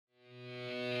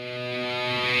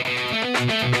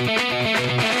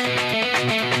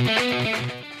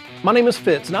My name is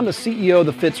Fitz, and I'm the CEO of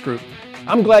the Fitz Group.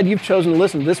 I'm glad you've chosen to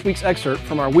listen to this week's excerpt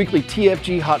from our weekly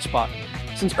TFG Hotspot.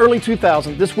 Since early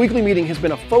 2000, this weekly meeting has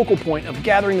been a focal point of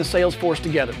gathering the sales force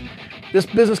together. This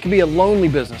business can be a lonely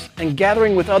business, and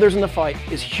gathering with others in the fight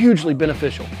is hugely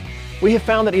beneficial. We have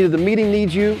found that either the meeting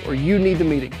needs you or you need the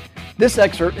meeting. This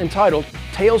excerpt, entitled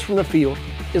Tales from the Field,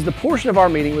 is the portion of our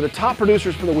meeting where the top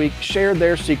producers for the week share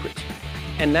their secrets.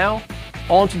 And now,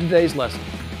 on to today's lesson.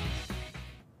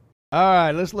 All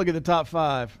right, let's look at the top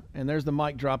 5. And there's the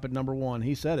mic drop at number 1.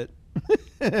 He said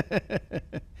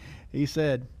it. He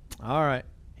said, all right,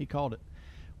 he called it.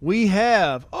 We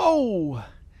have,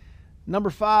 number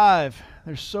 5.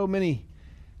 There's so many,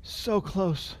 so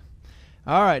close.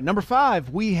 All right, number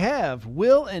 5, we have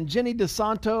Will and Jenny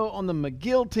DeSanto on the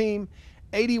McGill team.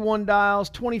 81 dials,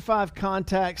 25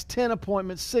 contacts, 10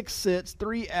 appointments, 6 sits,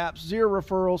 3 apps, 0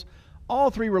 referrals. All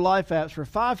 3 were life apps for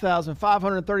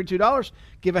 $5,532.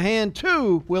 Give a hand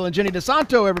to Will and Jenny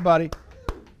DeSanto, everybody.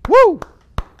 Woo!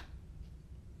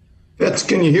 Fitz,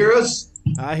 can you hear us?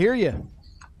 I hear you.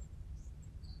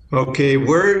 Okay,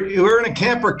 we're in a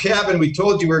camper cabin. We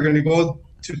told you we were going to go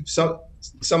to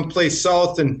someplace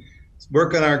south and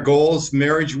work on our goals,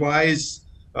 marriage-wise,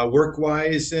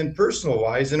 work-wise, and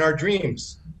personal-wise, and our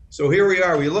dreams. So here we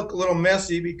are. We look a little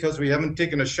messy because we haven't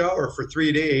taken a shower for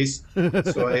 3 days.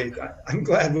 So I'm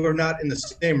glad we're not in the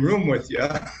same room with you.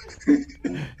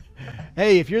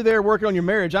 Hey, if you're there working on your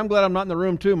marriage, I'm glad I'm not in the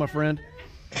room too, my friend.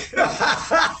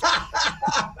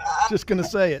 Just going to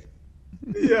say it.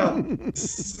 Yeah.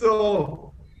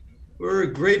 So we're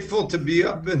grateful to be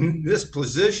up in this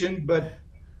position, but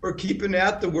we're keeping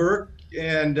at the work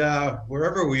and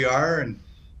wherever we are.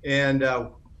 And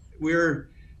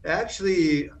we're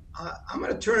actually... I'm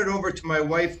going to turn it over to my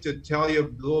wife to tell you a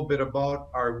little bit about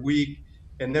our week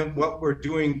and then what we're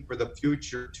doing for the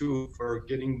future too, for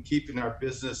keeping our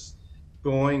business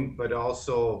going, but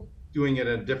also doing it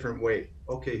in a different way.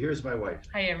 Okay, here's my wife.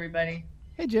 Hi, everybody.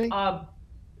 Hey, Jenny.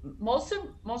 Most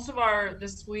of our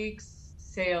this week's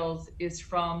sales is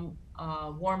from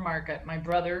Warm Market. My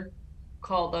brother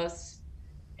called us,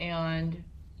 and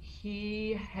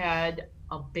he had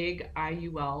a big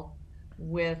IUL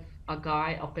with a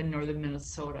guy up in northern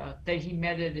Minnesota that he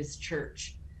met at his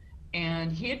church.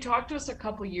 And he had talked to us a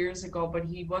couple years ago, but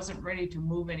he wasn't ready to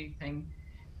move anything.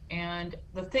 And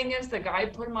the thing is, the guy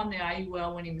put him on the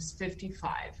IUL when he was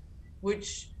 55,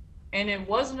 and it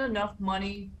wasn't enough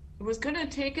money. It was going to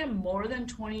take him more than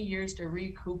 20 years to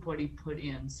recoup what he put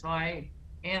in. So I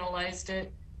analyzed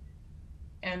it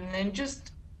and then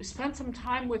just spent some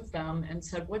time with them and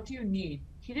said, what do you need?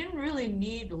 He didn't really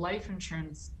need life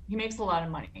insurance. He makes a lot of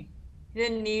money. He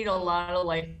didn't need a lot of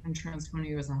life insurance when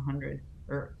he was 100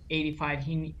 or 85.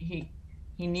 He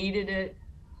needed it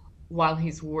while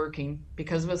he's working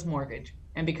because of his mortgage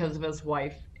and because of his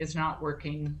wife is not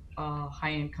working a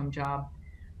high income job.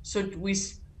 So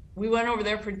we went over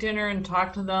there for dinner and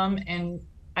talked to them, and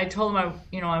I told him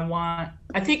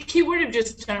I think he would have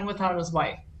just done it without his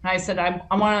wife. And I said I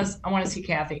want to see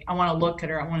Kathy. I want to look at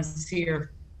her. I want to see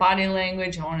her body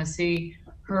language. I want to see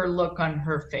her look on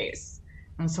her face.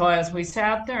 And so as we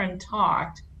sat there and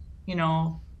talked,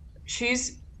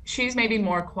 she's maybe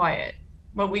more quiet,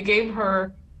 but we gave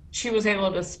her, she was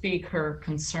able to speak her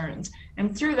concerns.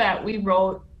 And through that, we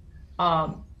wrote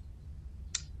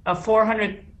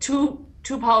two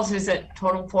policies that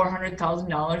total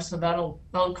 $400,000. So that'll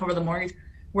cover the mortgage.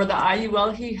 Where the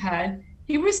IUL he had,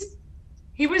 he was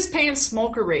paying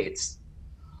smoker rates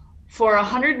for a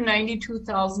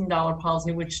 $192,000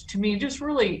 policy, which to me just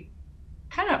really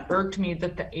kind of irked me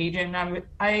that the agent,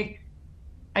 I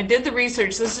did the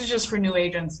research. This is just for new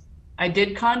agents. I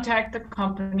did contact the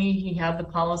company he had the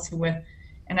policy with,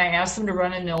 and I asked them to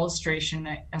run an illustration.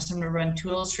 I asked them to run 2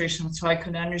 illustrations so I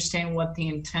could understand what the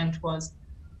intent was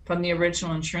from the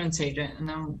original insurance agent. And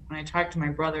then when I talked to my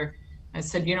brother, I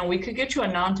said, we could get you a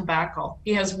non-tobacco.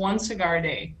 He has 1 cigar a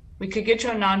day. We could get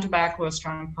you a non-tobacco, a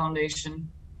strong foundation,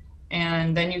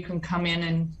 and then you can come in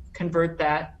and convert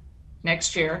that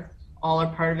next year, all or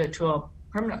part of it, to a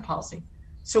permanent policy.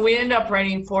 So we ended up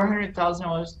writing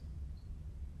 $400,000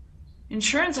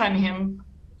 insurance on him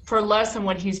for less than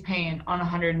what he's paying on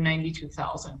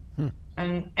 $192,000.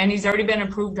 And he's already been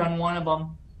approved on one of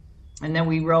them. And then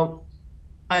we wrote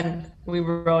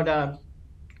a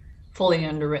fully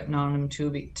underwritten on him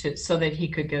too, so that he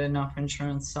could get enough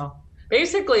insurance. So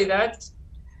basically that's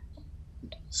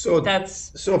So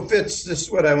Fitz, this is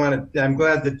what I wanted. I'm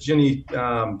glad that Jenny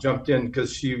jumped in,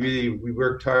 because we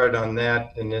worked hard on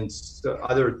that, and then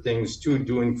other things too,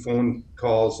 doing phone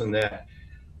calls and that.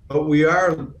 But we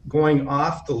are going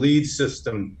off the lead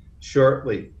system.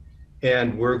 shortly.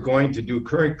 And we're going to do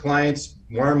current clients,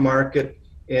 warm market,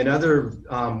 and other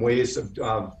ways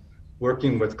of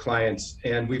working with clients.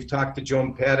 And we've talked to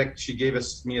Joan Paddock. She gave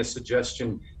me a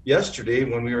suggestion yesterday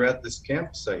when we were at this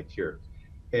campsite here.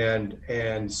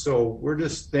 And so we're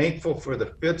just thankful for the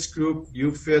Fitz group,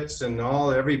 you Fitz, and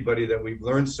everybody that we've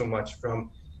learned so much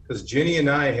from. Because Ginny and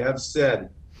I have said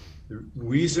the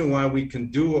reason why we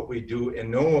can do what we do and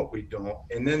know what we don't,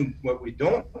 and then what we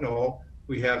don't know,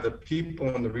 we have the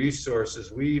people and the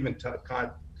resources. We even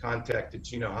contacted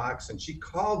Gina Hawks, and she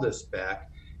called us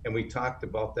back, and we talked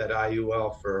about that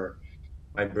IUL for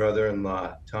my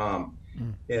brother-in-law, Tom.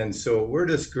 And so we're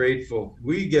just grateful.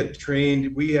 We get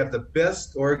trained. We have the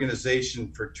best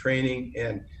organization for training,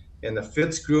 and the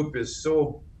Fitz group is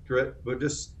so great. We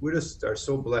just are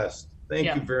so blessed.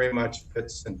 Thank you very much,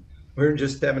 Fitz. And we're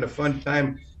just having a fun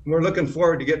time. We're looking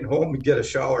forward to getting home and get a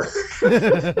shower.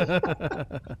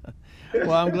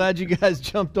 Well, I'm glad you guys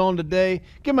jumped on today.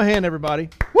 Give them a hand, everybody.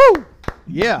 Woo!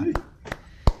 Yeah.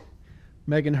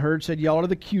 Megan Hurd said, y'all are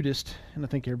the cutest, and I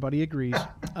think everybody agrees.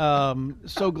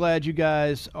 So glad you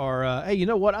guys are, hey, you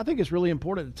know what? I think it's really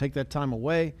important to take that time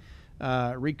away,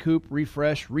 recoup,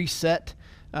 refresh, reset.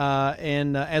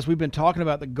 And as we've been talking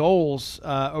about the goals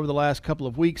over the last couple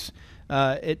of weeks,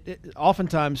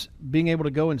 oftentimes being able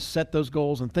to go and set those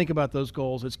goals and think about those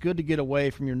goals, it's good to get away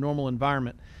from your normal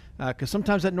environment, because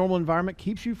sometimes that normal environment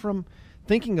keeps you from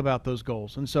thinking about those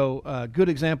goals. And so good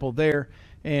example there.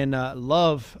 And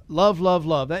love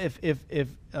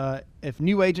that. If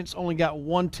new agents only got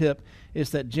one tip,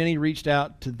 is that Jenny reached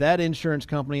out to that insurance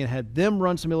company and had them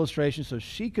run some illustrations so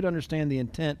she could understand the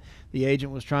intent the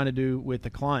agent was trying to do with the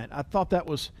client. I thought that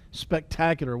was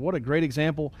spectacular. What a great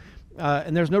example.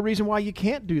 And there's no reason why you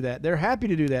can't do that. They're happy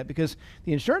to do that because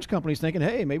the insurance company's thinking,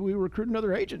 hey, maybe we recruit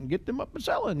another agent and get them up and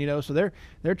selling, so they're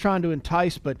trying to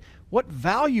entice. But what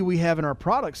value we have in our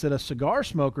products that a cigar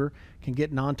smoker can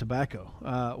get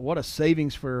non-tobacco. What a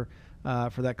savings for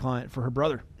that client, for her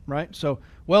brother, right? So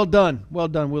well done,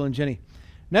 Will and Jenny.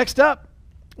 Next up,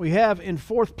 we have in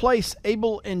fourth place,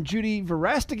 Abel and Judy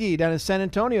Verastegui down in San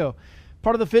Antonio.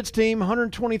 Part of the Fitz team,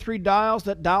 123 dials.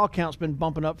 That dial count's been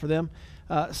bumping up for them.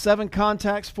 7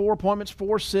 contacts, 4 appointments,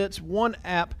 4 sits, 1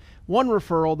 app, 1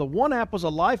 referral. The 1 app was a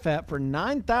life app for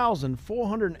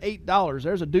 $9,408.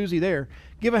 There's a doozy there.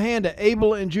 Give a hand to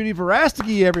Abel and Judy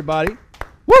Verastegui, everybody.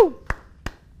 Woo!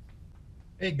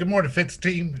 Hey, good morning, Fitz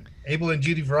team. Abel and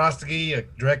Judy Verastegui,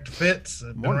 Direct to Fitz.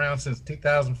 Been around since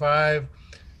 2005,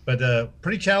 but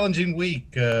pretty challenging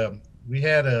week. We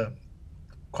had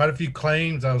quite a few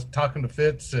claims. I was talking to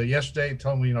Fitz yesterday,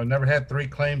 told me, never had 3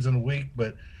 claims in a week,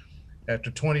 but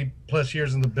after 20 plus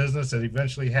years in the business, it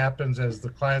eventually happens as the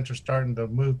clients are starting to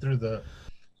move through the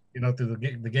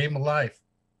game of life.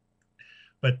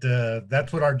 But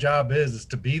that's what our job is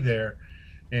to be there.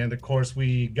 And of course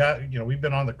we've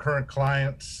been on the current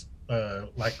clients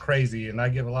like crazy. And I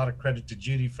give a lot of credit to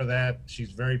Judy for that.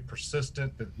 She's very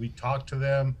persistent that we talk to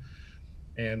them.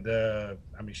 And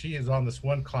she is on this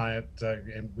one client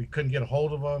and we couldn't get a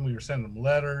hold of them. We were sending them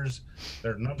letters.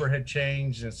 Their number had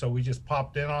changed. And so we just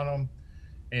popped in on them.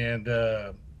 And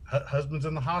husband's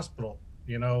in the hospital,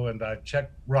 and I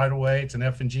checked right away. It's an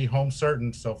F&G home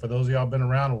certain. So for those of y'all been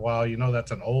around a while,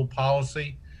 that's an old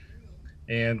policy.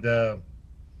 And, I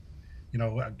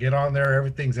get on there,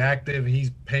 everything's active.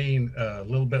 He's paying a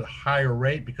little bit higher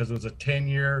rate because it was a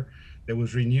 10-year that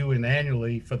was renewing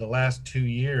annually for the last 2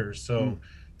 years. So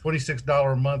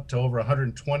 $26 a month to over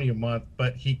 $120 a month,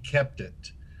 but he kept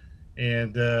it.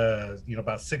 And,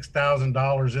 about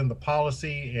 $6,000 in the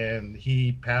policy, and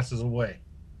he passes away.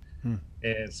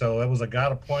 And so that was a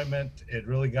God appointment. It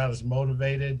really got us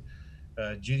motivated.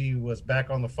 Judy was back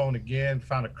on the phone again,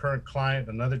 found a current client,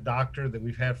 another doctor that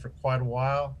we've had for quite a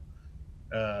while.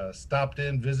 Stopped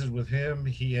in, visited with him.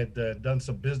 He had done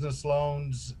some business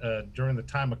loans during the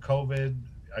time of COVID,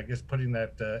 I guess putting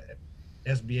that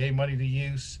SBA money to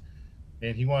use.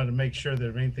 And he wanted to make sure that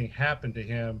if anything happened to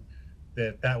him,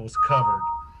 that was covered.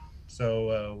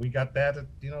 So we got that,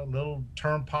 little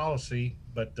term policy,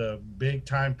 but big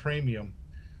time premium.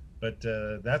 But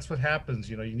that's what happens.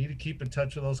 You need to keep in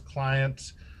touch with those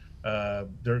clients.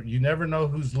 You never know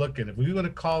who's looking. If we would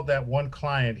have called that one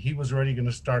client, he was already going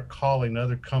to start calling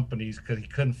other companies because he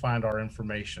couldn't find our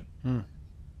information.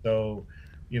 So,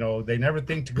 they never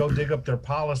think to go dig up their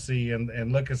policy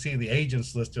and look and see the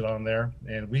agents listed on there.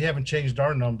 And we haven't changed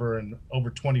our number in over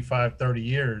 25, 30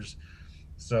 years.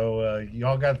 So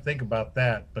y'all got to think about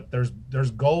that. But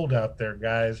there's gold out there,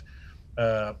 guys.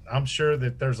 I'm sure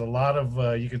that there's a lot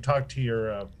of you can talk to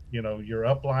your your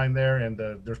upline there, and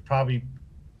there's probably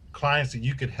clients that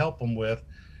you could help them with,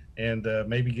 and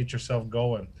maybe get yourself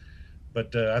going.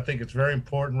 But I think it's very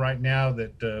important right now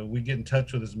that we get in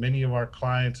touch with as many of our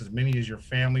clients, as many as your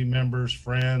family members,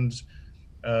 friends,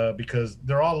 because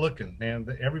they're all looking, man.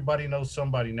 Everybody knows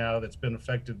somebody now that's been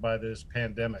affected by this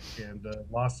pandemic and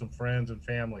lost some friends and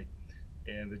family.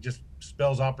 And it just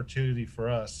spells opportunity for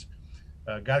us.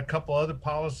 Got a couple other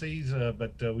policies,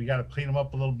 but we got to clean them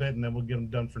up a little bit, and then we'll get them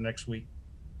done for next week.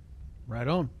 Right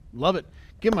on. Love it.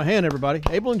 Give them a hand, everybody.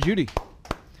 Abel and Judy.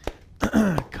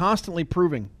 Constantly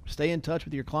proving. Stay in touch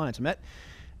with your clients.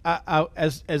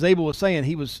 As Abel was saying,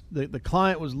 he was the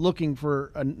client was looking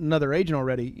for another agent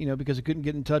already, because he couldn't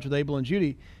get in touch with Abel and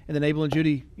Judy, and then Abel and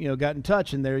Judy, got in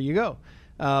touch, and there you go.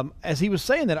 As he was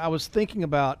saying that, I was thinking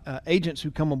about agents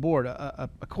who come on board. A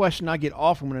question I get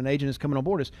often when an agent is coming on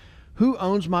board is, who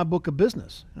owns my book of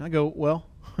business? And I go, well,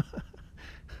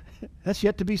 that's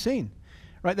yet to be seen.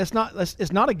 Right? It's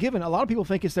not a given. A lot of people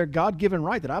think it's their God-given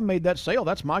right that I made that sale.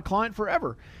 That's my client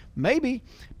forever. Maybe,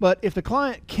 but if the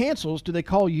client cancels, do they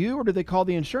call you or do they call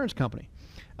the insurance company?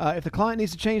 If the client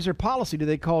needs to change their policy, do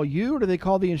they call you or do they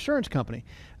call the insurance company?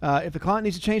 If the client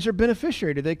needs to change their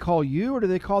beneficiary, do they call you or do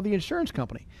they call the insurance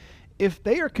company? If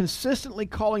they are consistently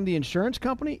calling the insurance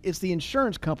company, it's the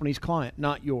insurance company's client,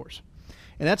 not yours.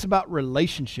 And that's about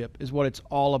relationship is what it's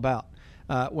all about.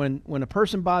 When a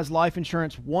person buys life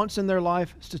insurance once in their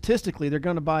life, statistically, they're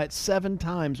going to buy it 7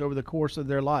 times over the course of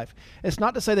their life. It's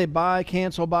not to say they buy,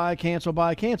 cancel, buy, cancel,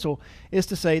 buy, cancel. It's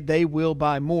to say they will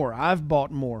buy more. I've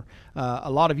bought more.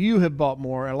 A lot of you have bought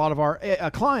more. A lot of our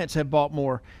clients have bought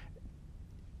more.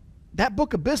 That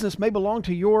book of business may belong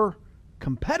to your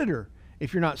competitor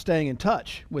if you're not staying in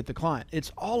touch with the client.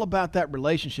 It's all about that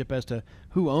relationship as to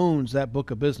who owns that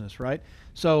book of business, right?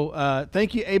 So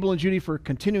thank you, Abel and Judy, for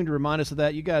continuing to remind us of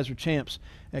that. You guys are champs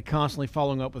at constantly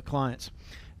following up with clients.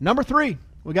 Number 3,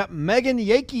 we got Megan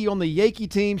Yakey on the Yakey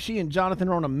team. She and Jonathan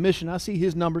are on a mission. I see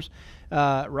his numbers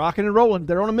rocking and rolling.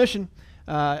 They're on a mission.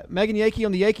 Megan Yakey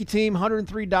on the Yakey team,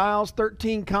 103 dials,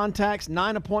 13 contacts,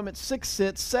 9 appointments, 6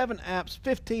 sits, 7 apps,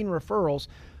 15 referrals.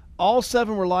 All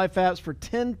 7 were life apps for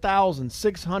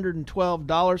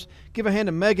 $10,612. Give a hand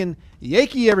to Megan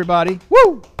Yakey, everybody.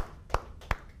 Woo!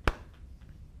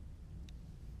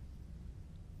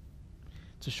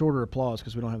 It's a shorter applause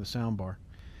because we don't have the sound bar.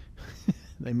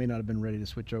 They may not have been ready to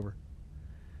switch over.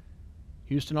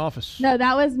 Houston office. No,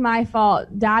 that was my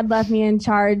fault. Dad left me in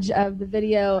charge of the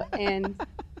video and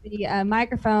the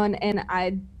microphone, and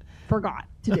I forgot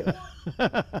to do it.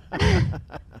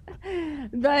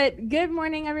 But good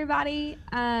morning, everybody.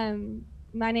 My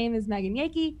name is Megan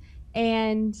Yakey,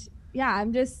 and yeah,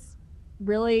 I'm just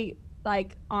really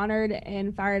honored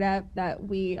and fired up that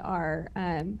we are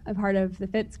a part of the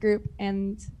Fitz Group.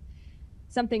 And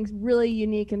something really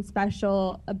unique and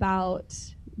special about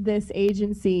this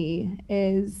agency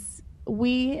is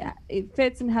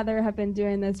Fitz and Heather have been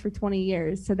doing this for 20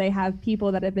 years. So they have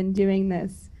people that have been doing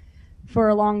this for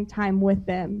a long time with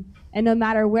them. And no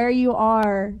matter where you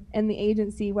are in the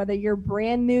agency, whether you're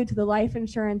brand new to the life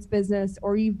insurance business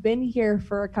or you've been here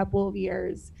for a couple of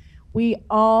years, we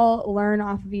all learn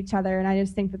off of each other. And I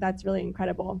just think that that's really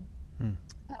incredible.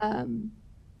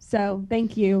 So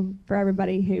thank you for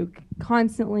everybody who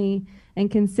constantly and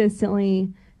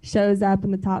consistently shows up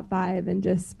in the top 5 and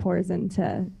just pours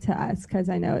into us, because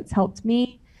I know it's helped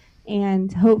me,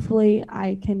 and hopefully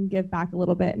I can give back a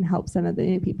little bit and help some of the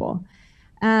new people.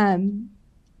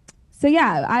 So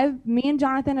yeah, me and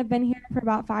Jonathan have been here for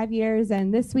about 5 years,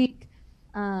 and this week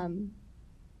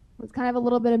was kind of a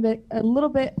little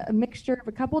bit a mixture of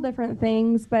a couple different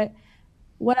things. But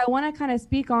what I want to kind of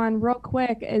speak on real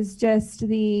quick is just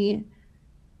the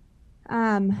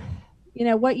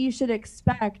what you should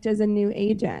expect as a new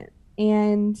agent.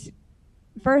 And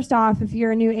first off, if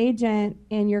you're a new agent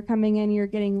and you're coming in, you're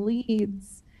getting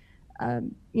leads,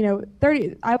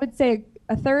 30, I would say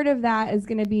a third of that is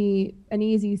going to be an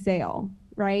easy sale,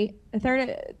 right? A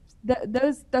third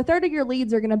of your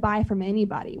leads are going to buy from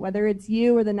anybody, whether it's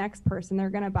you or the next person they're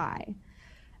going to buy.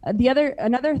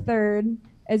 Another third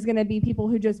is going to be people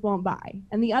who just won't buy.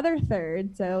 And the other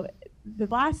third, so the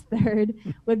last third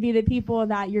would be the people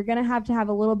that you're going to have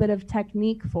a little bit of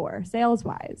technique for sales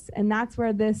wise. And that's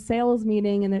where this sales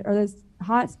meeting or this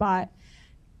hotspot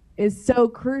is so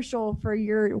crucial for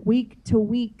your week to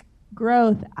week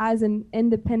growth as an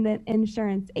independent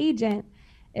insurance agent,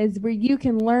 is where you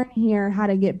can learn here how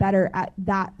to get better at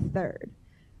that third,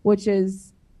 which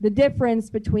is the difference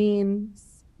between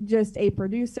just a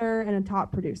producer and a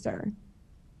top producer.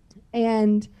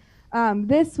 And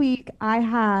this week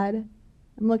I'm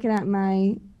looking at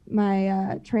my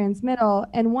transmittal,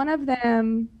 and one of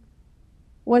them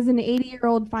was an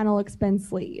 80-year-old final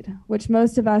expense lead, which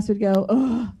most of us would go,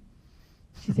 oh,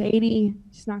 She's 80.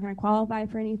 She's not going to qualify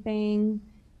for anything,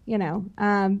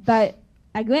 But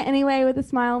I went anyway with a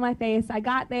smile on my face. I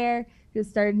got there, just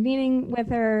started meeting with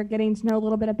her, getting to know a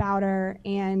little bit about her,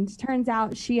 and turns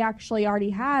out she actually already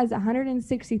has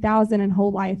 $160,000 in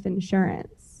whole life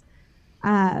insurance.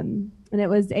 And it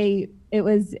was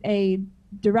a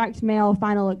direct mail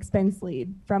final expense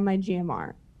lead from my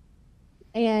GMR.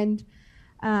 And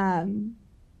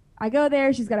I go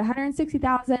there, she's got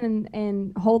 $160,000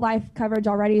 in whole life coverage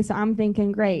already. So I'm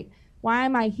thinking, great, why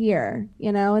am I here?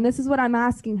 And this is what I'm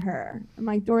asking her. I'm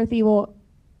like, Dorothy, well,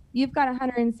 you've got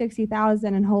 $160,000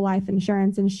 in whole life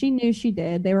insurance. And she knew she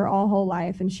did. They were all whole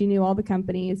life, and she knew all the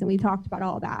companies, and we talked about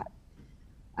all that.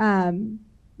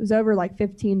 It was over like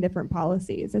 15 different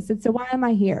policies. I said, so why am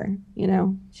I here?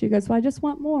 She goes, well, I just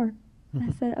want more.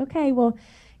 I said, okay, well,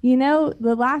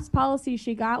 the last policy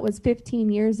she got was 15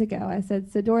 years ago. I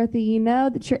said, so Dorothy, you know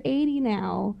that you're 80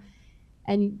 now.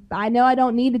 And I know I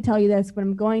don't need to tell you this, but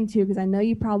I'm going to, because I know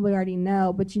you probably already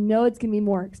know, but it's going to be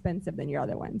more expensive than your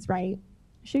other ones, right?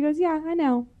 She goes, yeah, I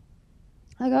know.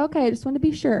 I go, okay, I just want to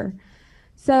be sure.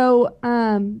 So,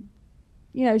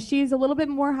 she's a little bit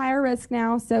more higher risk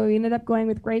now. So we ended up going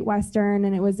with Great Western,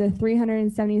 and it was a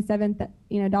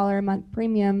 $377 dollar a month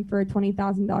premium for a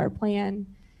 $20,000 plan.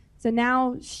 So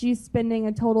now she's spending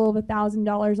a total of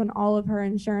 $1,000 on all of her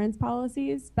insurance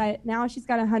policies, but now she's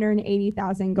got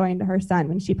 $180,000 going to her son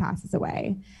when she passes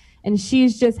away, and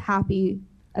she's just happy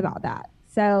about that.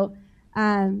 So,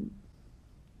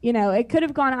 it could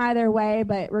have gone either way,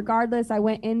 but regardless, I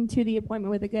went into the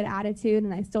appointment with a good attitude,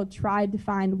 and I still tried to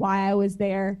find why I was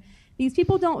there. These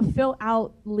people don't fill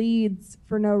out leads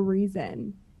for no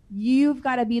reason. You've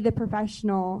got to be the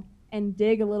professional and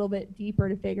dig a little bit deeper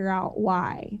to figure out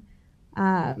why.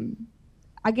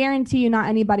 I guarantee you not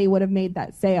anybody would have made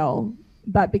that sale,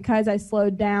 but because I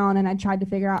slowed down and I tried to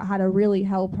figure out how to really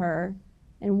help her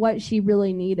and what she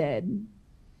really needed,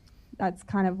 that's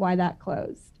kind of why that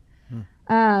closed.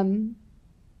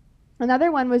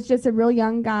 Another one was just a real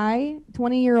young guy,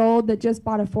 20-year-old that just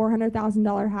bought a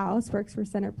 $400,000 house, works for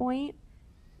CenterPoint.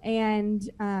 And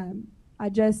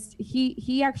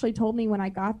he actually told me when I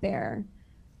got there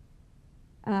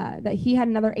that he had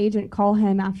another agent call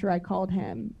him after I called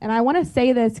him. And I want to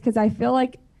say this because I feel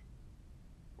like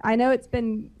I know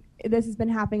this has been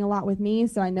happening a lot with me,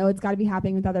 so I know it's got to be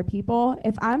happening with other people.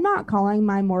 If I'm not calling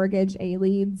my mortgage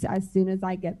A-leads as soon as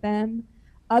I get them,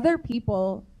 other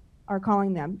people are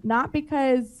calling them, not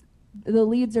because the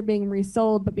leads are being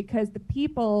resold, but because the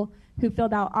people who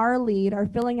filled out our lead are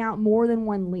filling out more than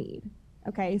one lead.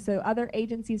 Okay, so other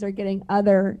agencies are getting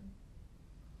other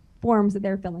forms that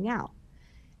they're filling out.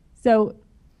 So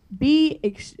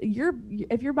if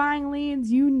you're buying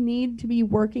leads, you need to be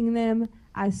working them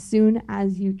as soon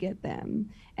as you get them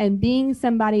and being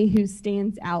somebody who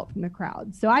stands out from the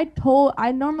crowd. So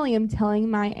I normally am telling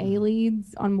my A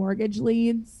leads on mortgage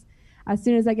leads as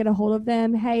soon as I get a hold of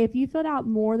them, hey, if you filled out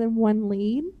more than one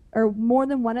lead or more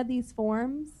than one of these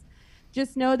forms,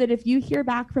 just know that if you hear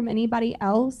back from anybody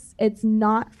else, it's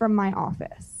not from my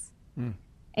office.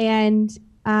 And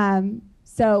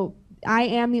so I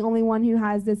am the only one who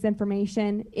has this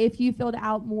information. If you filled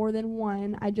out more than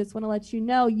one, I just want to let you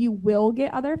know you will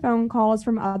get other phone calls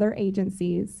from other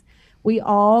agencies. We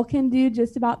all can do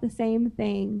just about the same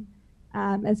thing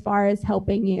as far as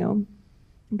helping you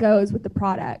goes with the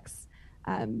products.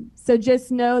 So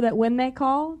just know that when they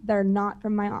call, they're not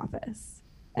from my office.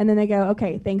 And then they go,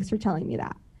 okay, thanks for telling me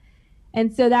that.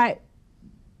 And so that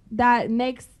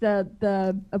makes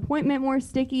the appointment more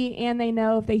sticky, and they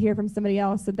know if they hear from somebody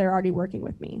else that they're already working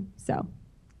with me. So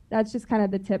that's just kind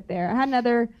of the tip there. I had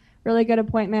another really good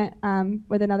appointment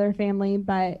with another family,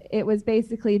 but it was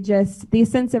basically just the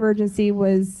sense of urgency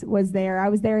was there. I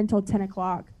was there until 10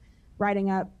 o'clock writing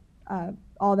up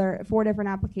all their 4 different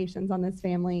applications on this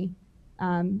family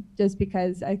just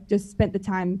because I just spent the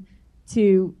time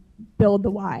to build the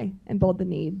why and build the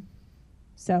need.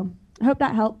 So I hope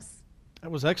that helps. That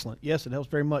was excellent. Yes, it helps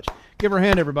very much. Give her a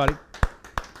hand, everybody.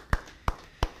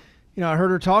 I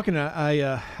heard her talking.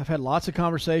 I've had lots of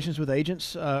conversations with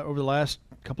agents over the last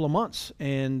couple of months,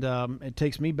 and it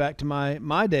takes me back to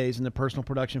my days in the personal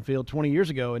production field 20 years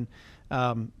ago.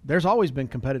 And there's always been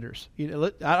competitors.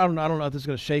 I don't know if this is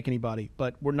going to shake anybody,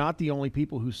 but we're not the only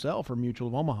people who sell for Mutual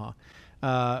of Omaha.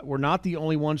 We're not the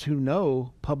only ones who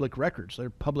know public records.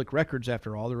 They're public records,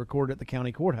 after all. They're recorded at the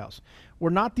county courthouse. We're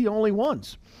not the only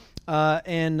ones.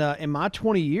 And in my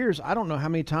 20 years, I don't know how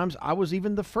many times I was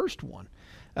even the first one.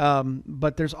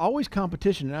 But there's always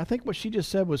competition. And I think what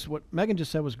Megan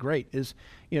just said was great is,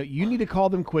 you need to call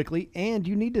them quickly, and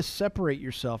you need to separate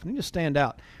yourself. You need to stand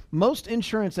out. Most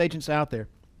insurance agents out there,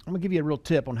 I'm going to give you a real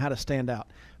tip on how to stand out.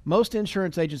 Most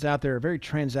insurance agents out there are very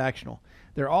transactional.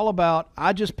 They're all about,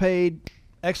 I just paid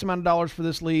X amount of dollars for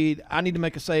this lead. I need to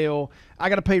make a sale. I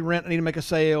got to pay rent. I need to make a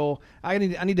sale. I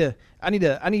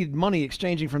need money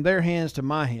exchanging from their hands to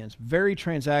my hands. Very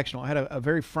transactional. I had a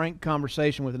very frank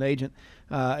conversation with an agent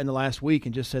in the last week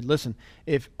and just said, listen,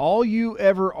 if all you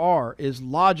ever are is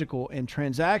logical and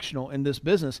transactional in this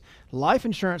business, life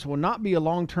insurance will not be a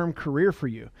long-term career for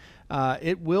you.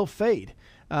 It will fade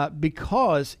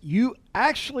because you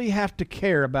actually have to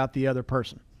care about the other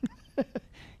person.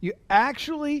 You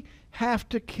actually have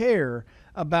to care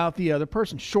about the other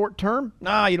person. Short term,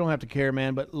 you don't have to care,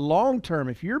 man. But long term,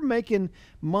 if you're making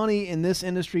money in this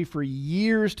industry for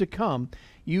years to come,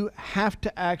 you have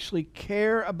to actually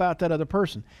care about that other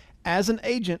person. As an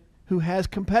agent who has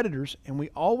competitors, and we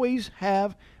always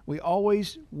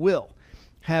will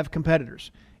have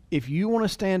competitors. If you want to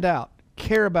stand out,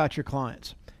 care about your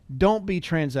clients. Don't be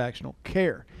transactional.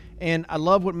 Care. And I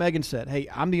love what Megan said. Hey,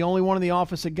 I'm the only one in the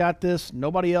office that got this.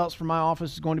 Nobody else from my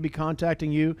office is going to be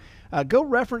contacting you. Go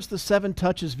reference the 7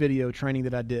 Touches video training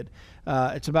that I did.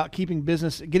 It's about getting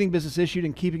business issued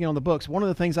and keeping it on the books. One of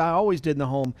the things I always did in the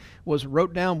home was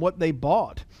wrote down what they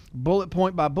bought, bullet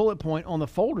point by bullet point on the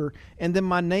folder, and then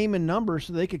my name and number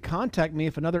so they could contact me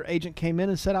if another agent came in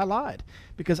and said I lied.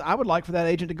 Because I would like for that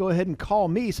agent to go ahead and call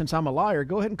me, since I'm a liar,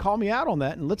 go ahead and call me out on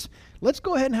that, and let's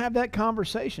go ahead and have that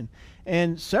conversation.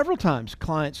 And several times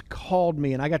clients called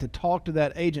me and I got to talk to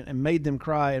that agent and made them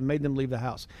cry and made them leave the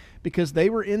house because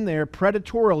they were in there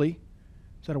predatorily.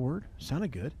 Is that a word?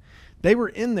 Sounded good. They were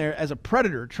in there as a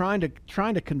predator trying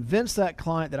to convince that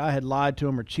client that I had lied to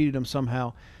them or cheated them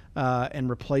somehow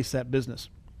and replace that business.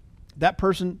 That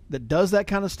person that does that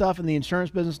kind of stuff in the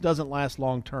insurance business doesn't last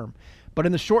long term. But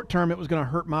in the short term, it was going to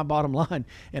hurt my bottom line,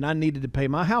 and I needed to pay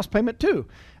my house payment too.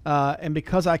 And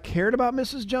because I cared about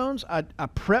Mrs. Jones, I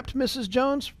prepped Mrs.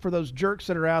 Jones for those jerks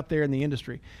that are out there in the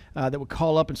industry that would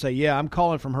call up and say, yeah, I'm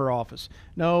calling from her office.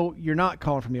 No, you're not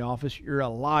calling from the office. You're a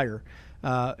liar.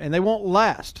 And they won't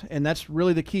last. And that's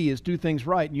really the key, is do things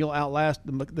right, and you'll outlast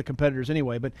the competitors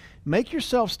anyway. But make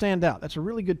yourself stand out. That's a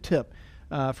really good tip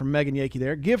from Megan Yakey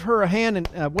there. Give her a hand,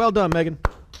 and well done, Megan.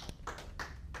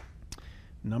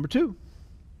 Number 2,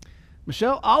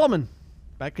 Michelle Alleman,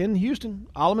 back in Houston.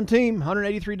 Alleman team,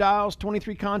 183 dials,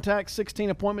 23 contacts, 16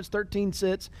 appointments, 13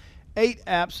 sits, 8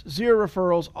 apps, 0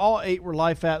 referrals. All 8 were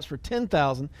life apps for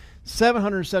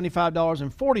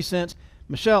 $10,775.40.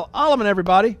 Michelle Alleman,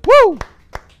 everybody. Woo!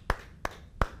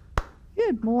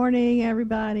 Good morning,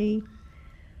 everybody.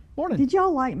 Morning. Did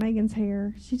y'all like Megan's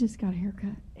hair? She just got a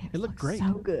haircut. It looked great.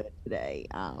 So good today.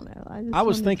 I don't know. I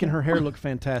was thinking her hair looked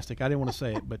fantastic. I didn't want to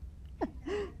say it, but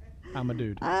I'm a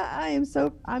dude.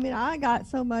 I got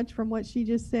so much from what she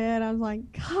just said. I was like,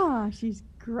 gosh, she's a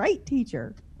great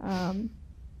teacher.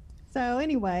 So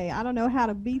anyway, I don't know how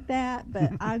to beat that,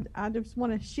 but I just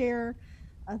want to share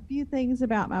a few things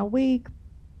about my week.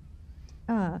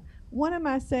 One of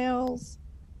my sales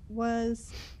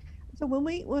was, so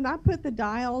when I put the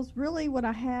dials, really what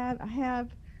I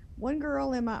have one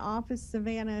girl in my office,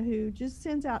 Savannah, who just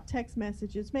sends out text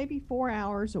messages, maybe 4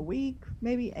 hours a week,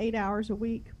 maybe 8 hours a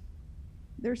week.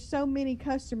 There's so many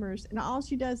customers, and all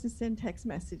she does is send text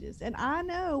messages. And I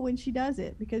know when she does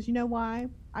it, because you know why?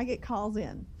 I get calls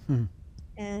in.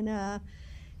 And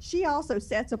she also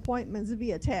sets appointments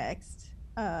via text,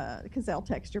 because they'll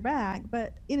text her back.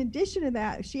 But in addition to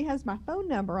that, she has my phone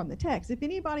number on the text. If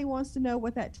anybody wants to know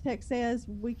what that text says,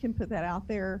 we can put that out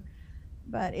there.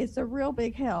 But it's a real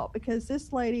big help, because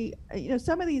this lady,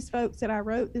 some of these folks that I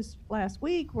wrote this last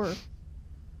week were,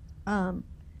 out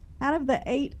of the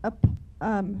 8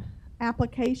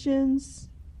 applications,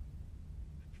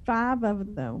 5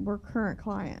 of them were current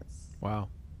clients. Wow.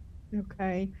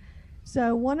 Okay.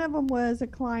 So one of them was a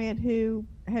client who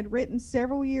had written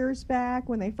several years back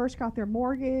when they first got their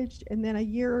mortgage, and then a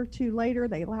year or 2 later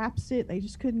they lapsed it. They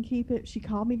just couldn't keep it. She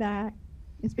called me back.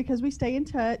 It's because we stay in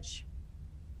touch,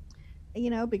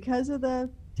 because of the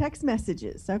text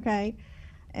messages. Okay.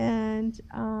 And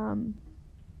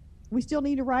we still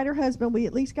need to write her husband. We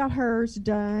at least got hers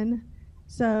done.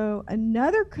 So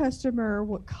another customer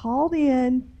called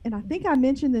in, and I think I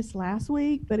mentioned this last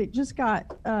week, but it just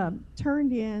got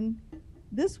turned in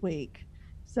this week.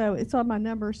 So it's on my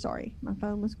number. Sorry, my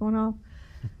phone was going off.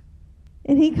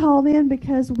 And he called in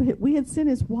because we had sent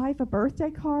his wife a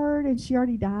birthday card, and she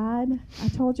already died. I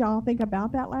told y'all, I think,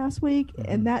 about that last week.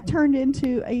 And that turned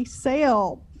into a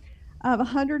sale of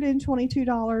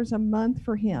 $122 a month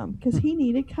for him because he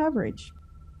needed coverage.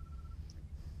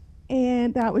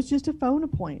 And that was just a phone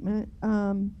appointment.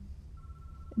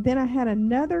 Then I had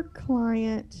another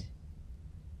client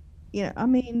Yeah, I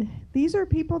mean, these are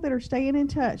people that are staying in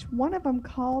touch. One of them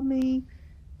called me.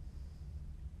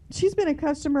 She's been a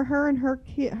customer, her and her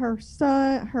kid, her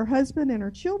son, her husband, and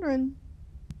her children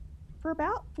for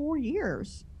about 4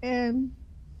 years. And,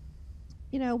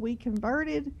 we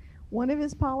converted one of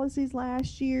his policies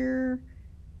last year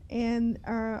and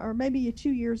or maybe 2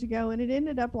 years ago, and it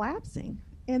ended up lapsing.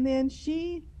 And then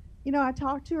she, I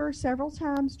talked to her several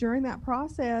times during that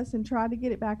process and tried to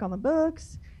get it back on the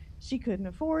books. She couldn't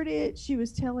afford it. She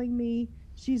was telling me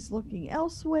she's looking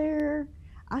elsewhere.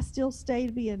 I still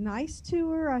stayed being nice to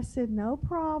her. I said, no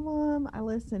problem.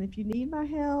 Listen, if you need my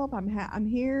help, I'm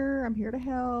here. I'm here to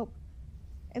help.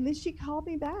 And then she called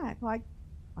me back like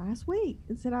last week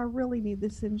and said, I really need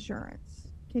this insurance.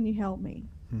 Can you help me?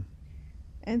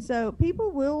 And so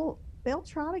they'll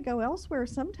try to go elsewhere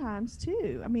sometimes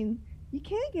too. I mean, you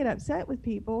can't get upset with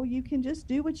people. You can just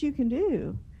do what you can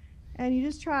do. And you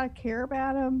just try to care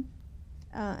about them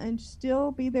and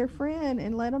still be their friend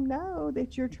and let them know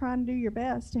that you're trying to do your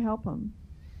best to help them.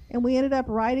 And we ended up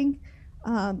writing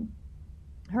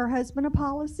her husband a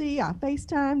policy. I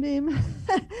FaceTimed him.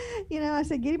 I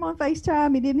said, get him on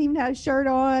FaceTime. He didn't even have a shirt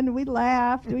on. We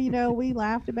laughed. We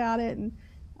laughed about it. And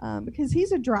because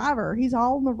he's a driver. He's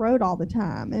all on the road all the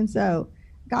time. And so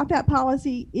got that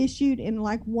policy issued in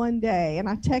like one day, and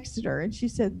I texted her and she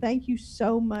said, thank you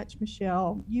so much,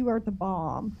 Michelle, you are the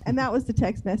bomb. And that was the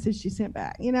text message she sent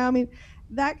back.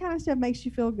 That kind of stuff makes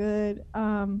you feel good.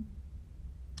 I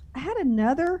had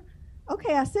another,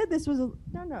 I said this was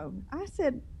I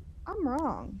said I'm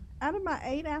wrong. Out of my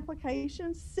 8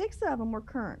 applications, 6 of them were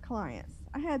current clients.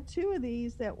 I had 2 of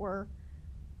these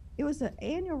it was an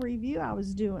annual review I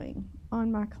was doing on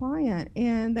my client,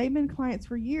 and they've been clients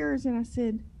for years. And I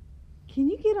said, can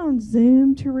you get on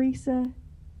Zoom, Teresa?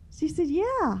 She said,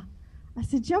 yeah. I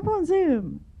said, jump on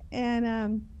Zoom.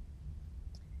 And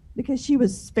because she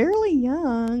was fairly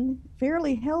young,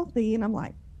 fairly healthy, and I'm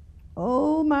like,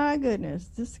 oh my goodness,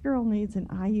 this girl needs an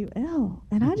IUL.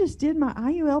 And I just did my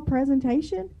IUL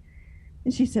presentation,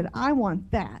 and she said, I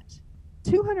want that.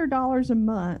 $200 a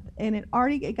month, and it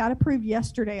got approved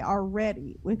yesterday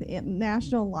already with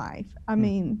National Life. I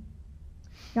mean,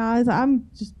 guys, I'm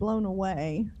just blown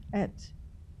away and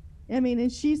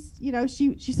she's,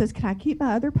 she says, can I keep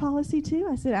my other policy too?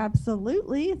 I said,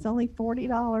 absolutely. It's only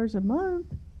 $40 a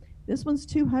month. This one's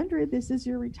 $200. This is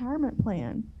your retirement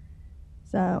plan.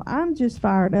 So I'm just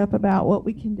fired up about what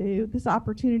we can do. This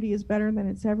opportunity is better than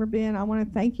it's ever been. I want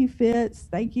to thank you, Fitz.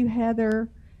 Thank you, Heather.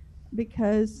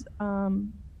 Because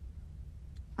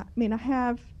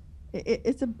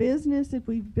it's a business that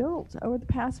we've built over the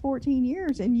past 14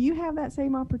 years, and you have that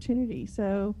same opportunity.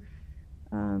 So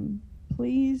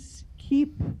please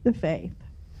keep the faith.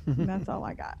 And that's all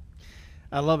I got.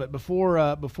 I love it. Before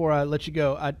I let you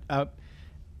go,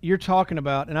 you're talking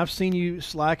about, and I've seen you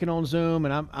slacking on Zoom,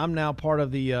 and I'm now part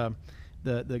of the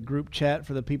group chat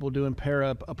for the people doing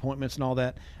para appointments and all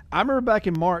that. I remember back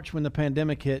in March when the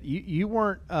pandemic hit, you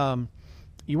weren't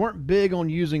big on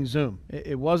using Zoom.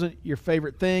 It wasn't your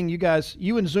favorite thing.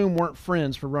 You and Zoom weren't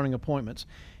friends for running appointments.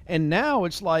 And now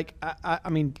it's like, I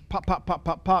mean,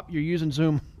 pop, you're using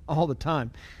Zoom all the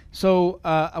time. So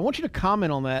I want you to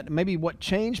comment on that, maybe what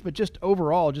changed, but just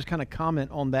overall, just kind of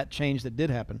comment on that change that did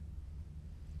happen.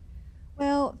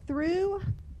 Well, through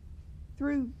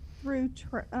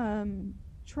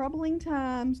troubling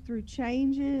times, through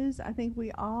changes, I think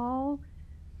we all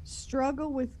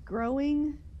struggle with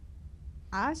growing.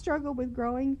 I struggled with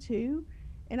growing too,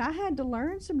 and I had to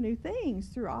learn some new things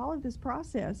through all of this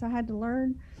process. I had to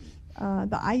learn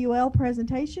the IUL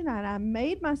presentation, and I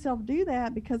made myself do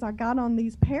that because I got on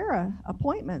these para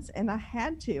appointments, and I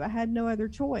had no other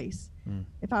choice.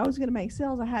 If I was going to make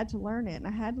sales, I had to learn it, and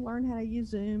I had to learn how to use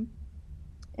Zoom.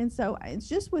 And so it's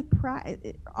just with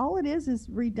all it is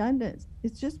redundant.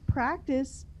 It's just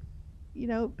practice.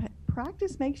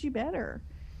 Practice makes you better.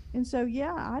 And so,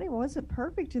 I wasn't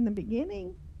perfect in the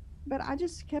beginning, but I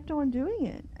just kept on doing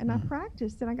it, and I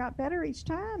practiced, and I got better each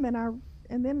time.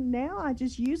 And then now I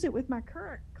just use it with my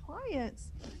current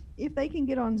clients if they can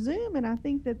get on Zoom, and I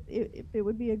think that if it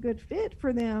would be a good fit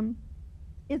for them.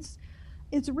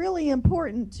 It's really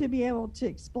important to be able to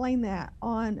explain that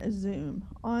on a Zoom,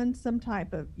 on some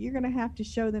type of, you're going to have to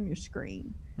show them your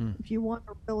screen. If you want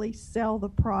to really sell the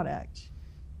product,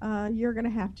 you're going to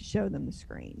have to show them the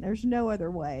screen. There's no other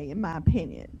way, in my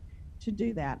opinion, to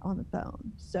do that on the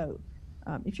phone. So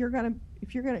if you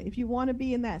want to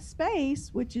be in that space,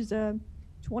 which is a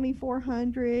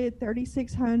 $2,400,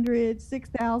 $3,600,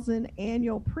 $6,000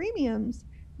 annual premiums,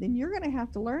 then you're going to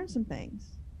have to learn some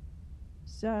things.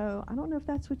 So I don't know if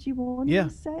that's what you wanted to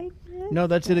say. No,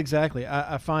 that's it exactly.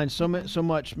 I find so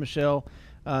much, Michelle,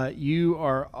 You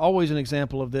are always an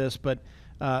example of this, but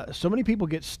so many people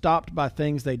get stopped by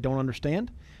things they don't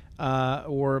understand,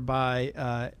 or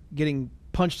by getting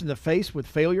punched in the face with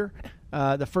failure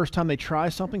the first time they try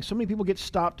something. So many people get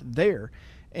stopped there.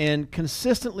 And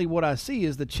consistently what I see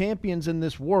is the champions in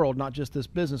this world, not just this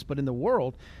business, but in the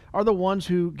world, are the ones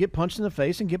who get punched in the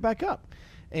face and get back up.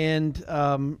 And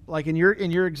like in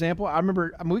your example, I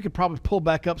remember, we could probably pull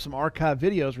back up some archive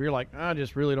videos where you're like, I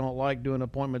just really don't like doing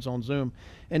appointments on Zoom.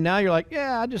 And now you're like,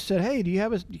 yeah, I just said, hey,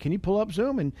 can you pull up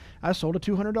Zoom? And I sold a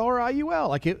 $200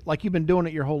 IUL, like you've been doing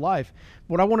it your whole life.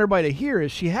 What I want everybody to hear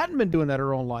is she hadn't been doing that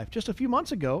her own life. Just a few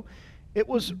months ago, it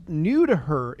was new to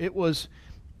her. It was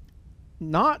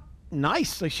not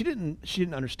nice. Like she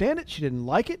didn't understand it. She didn't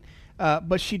like it.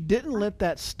 But she didn't let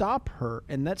that stop her.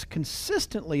 And that's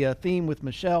consistently a theme with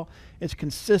Michelle. It's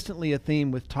consistently a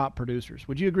theme with top producers.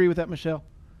 Would you agree with that, Michelle?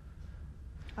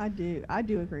 I do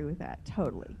agree with that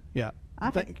totally. Yeah.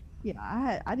 I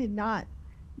did not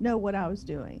know what I was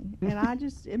doing, and I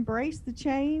just embraced the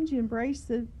change, embraced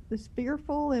the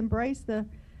fearful, embraced the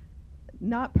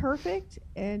not perfect,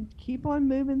 and keep on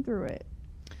moving through it.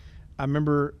 I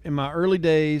remember in my early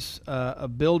days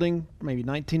of building, maybe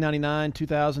 1999,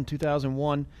 2000,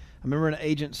 2001, I remember an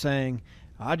agent saying,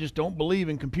 I just don't believe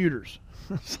in computers.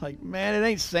 It's like, man, it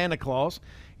ain't Santa Claus.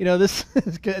 You know, this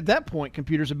at that point,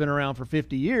 computers have been around for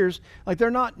 50 years. Like, they're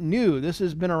not new. This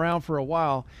has been around for a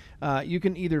while. You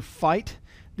can either fight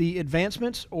the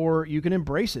advancements or you can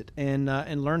embrace it and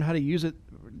learn how to use it,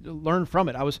 learn from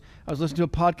it. I was listening to a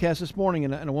podcast this morning,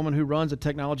 and a woman who runs a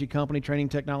technology company training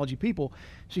technology people.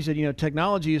 She said, you know,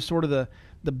 technology is sort of the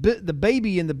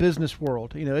baby in the business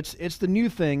world. You know, it's the new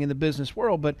thing in the business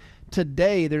world. But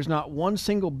today, there's not one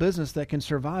single business that can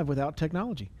survive without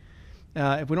technology.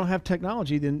 If we don't have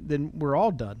technology, then we're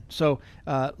all done. So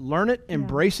learn it,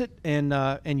 embrace it,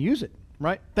 and use it.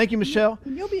 Right. Thank you, Michelle.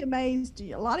 You'll be amazed.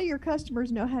 A lot of your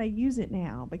customers know how to use it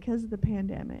now because of the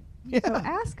pandemic. Yeah. So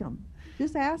ask them.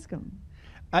 Just ask them.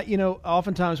 You know,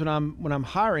 oftentimes when I'm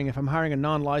hiring, if I'm hiring a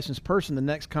non-licensed person, the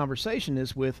next conversation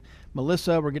is with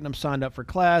Melissa. We're getting them signed up for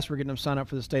class. We're getting them signed up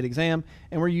for the state exam,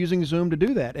 and we're using Zoom to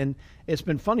do that. And it's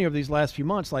been funny over these last few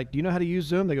months. Like, do you know how to use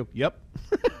Zoom? They go, yep.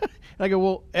 I go,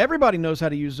 well, everybody knows how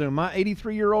to use Zoom. My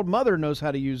 83-year-old mother knows how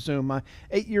to use Zoom. My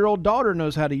 8-year-old daughter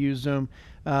knows how to use Zoom.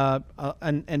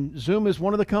 And Zoom is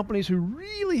one of the companies who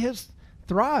really has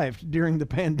thrived during the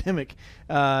pandemic.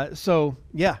 So,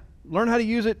 yeah, learn how to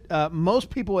use it. Most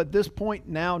people at this point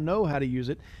now know how to use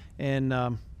it,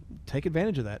 and take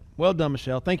advantage of that. Well done,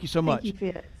 Michelle. Thank you so much. Thank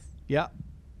you, Fitz. Yeah.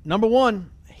 Number one,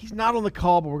 he's not on the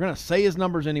call, but we're going to say his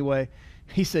numbers anyway.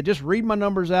 He said, just read my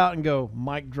numbers out and go,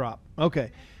 mic drop.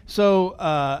 Okay. So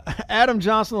Adam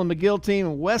Johnson and the McGill team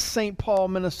in West St. Paul,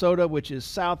 Minnesota, which is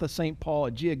south of St. Paul,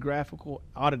 a geographical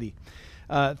oddity.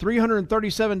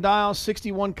 337 dials,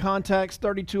 61 contacts,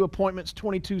 32 appointments,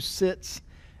 22 sits,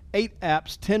 8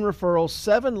 apps, 10 referrals,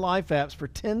 7 life apps for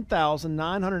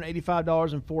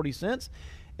 $10,985.40.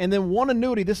 And then one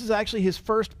annuity. This is actually his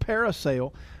first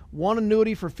parasale. One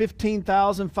annuity for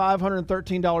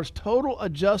 $15,513. Total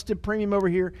adjusted premium over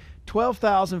here,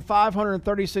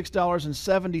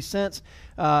 $12,536.70.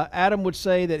 Adam would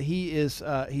say that he's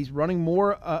running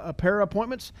more para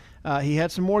appointments. He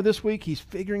had some more this week. He's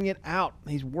figuring it out.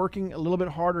 He's working a little bit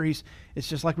harder. It's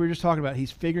just like we were just talking about.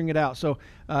 He's figuring it out. So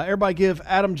everybody give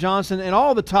Adam Johnson and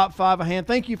all the top 5 a hand.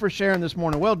 Thank you for sharing this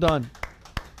morning. Well done.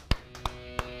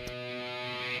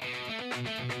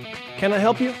 Can I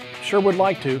help you? Sure would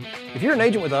like to. If you're an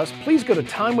agent with us, please go to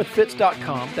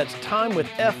timewithfitz.com. That's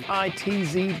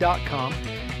timewithfitz.com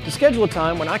to schedule a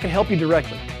time when I can help you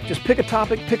directly. Just pick a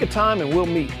topic, pick a time, and we'll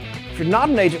meet. If you're not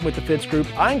an agent with the Fitz Group,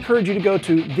 I encourage you to go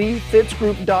to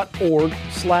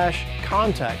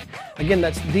thefitzgroup.org/contact. Again,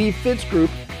 that's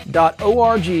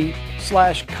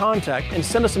thefitzgroup.org/contact and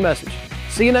send us a message.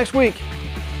 See you next week.